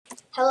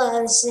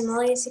Hello, this is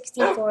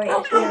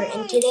Amelia64 here,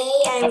 and today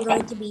I'm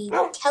going to be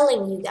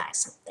telling you guys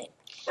something.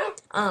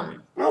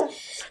 I'm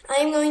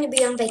going to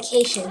be on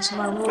vacation, so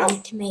I won't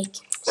need to make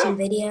some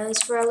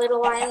videos for a little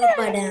while,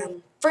 but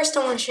first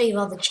I want to show you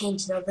all the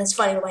changes, though. That's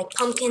funny, like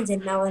pumpkins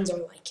and melons are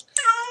like,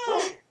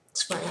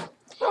 it's funny.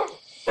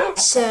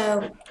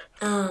 So,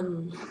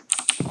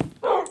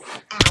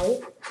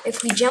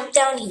 if we jump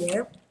down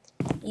here,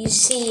 you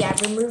see I've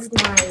removed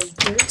my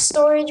dirt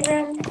storage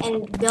room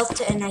and built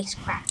a nice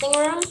crafting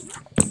room,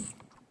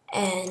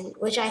 and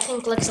which I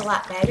think looks a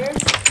lot better.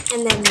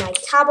 And then my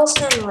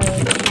cobblestone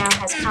lane now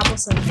has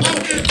cobblestone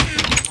and dirt.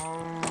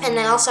 And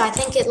then also I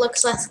think it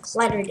looks less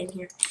cluttered in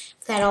here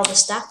without all the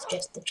stuff,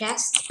 just the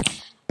chest.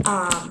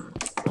 A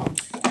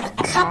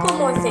couple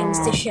more things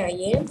to show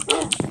you.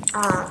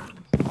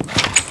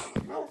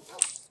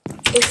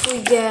 If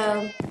we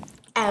go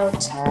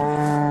out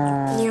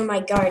near my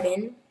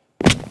garden,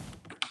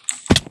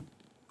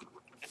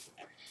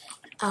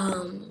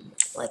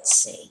 let's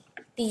see,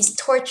 these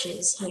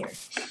torches here.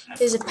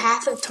 There's a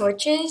path of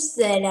torches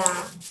that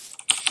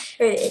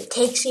it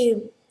takes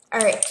you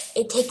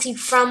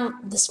from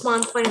the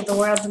spawn point of the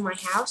world to my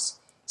house.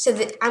 So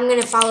that I'm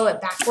gonna follow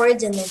it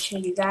backwards and then show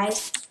you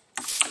guys.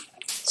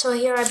 So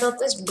here I built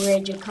this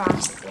bridge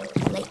across the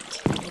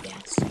lake, I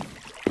guess.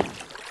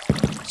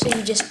 So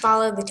you just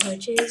follow the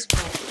torches,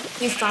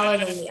 but you follow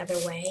them the other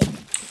way.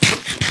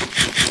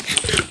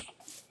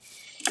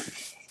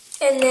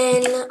 And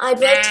then I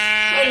built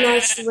a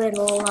nice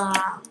little,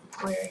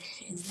 where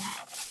is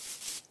that?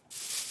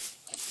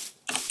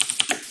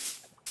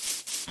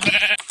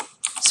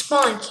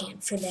 Spawn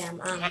camp for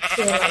them.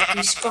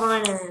 You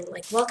spawn and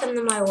welcome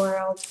to my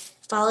world,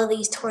 follow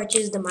these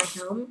torches to my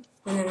home,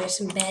 and then there's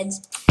some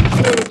beds.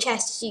 And then the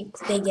chests,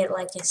 they get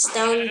like a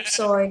stone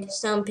sword,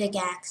 stone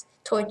pickaxe,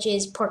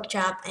 torches, pork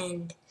chop,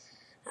 and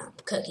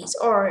cookies,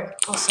 or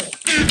also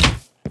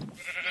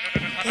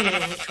depending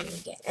on which one you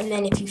get. And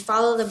then if you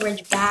follow the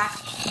bridge back,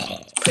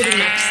 it's pretty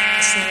much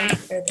the same,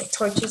 or the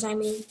torches I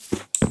mean.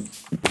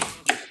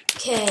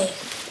 Okay,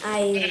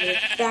 I'm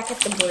back at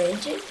the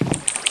bridge.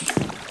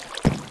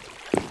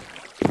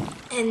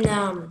 And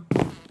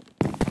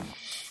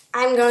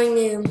I'm going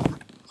to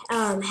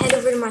head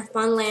over to my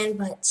fun land,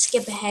 but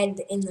skip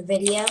ahead in the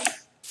video,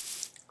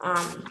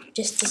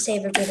 just to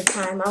save a bit of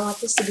time. I want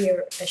this to be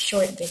a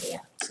short video.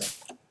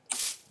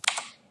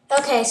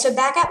 Okay, so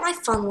back at my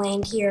fun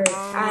land here,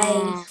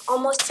 I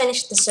almost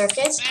finished the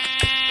circus.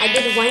 I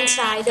did one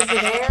side over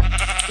there.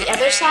 The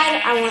other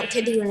side I want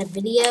to do in a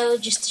video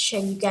just to show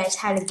you guys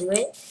how to do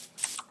it.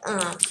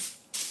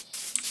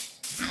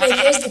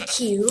 Here's the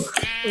queue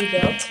we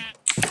built.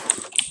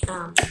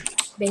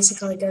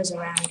 Basically goes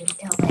around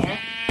until there.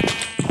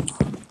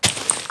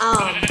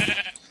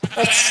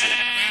 Let's see.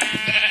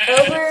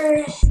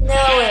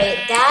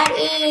 That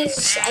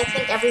is, I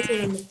think,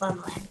 everything in the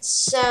Funland.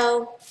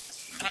 So,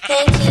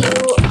 thank you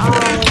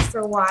all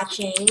for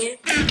watching,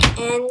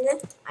 and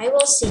I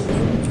will see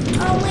you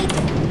all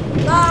later.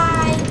 Bye!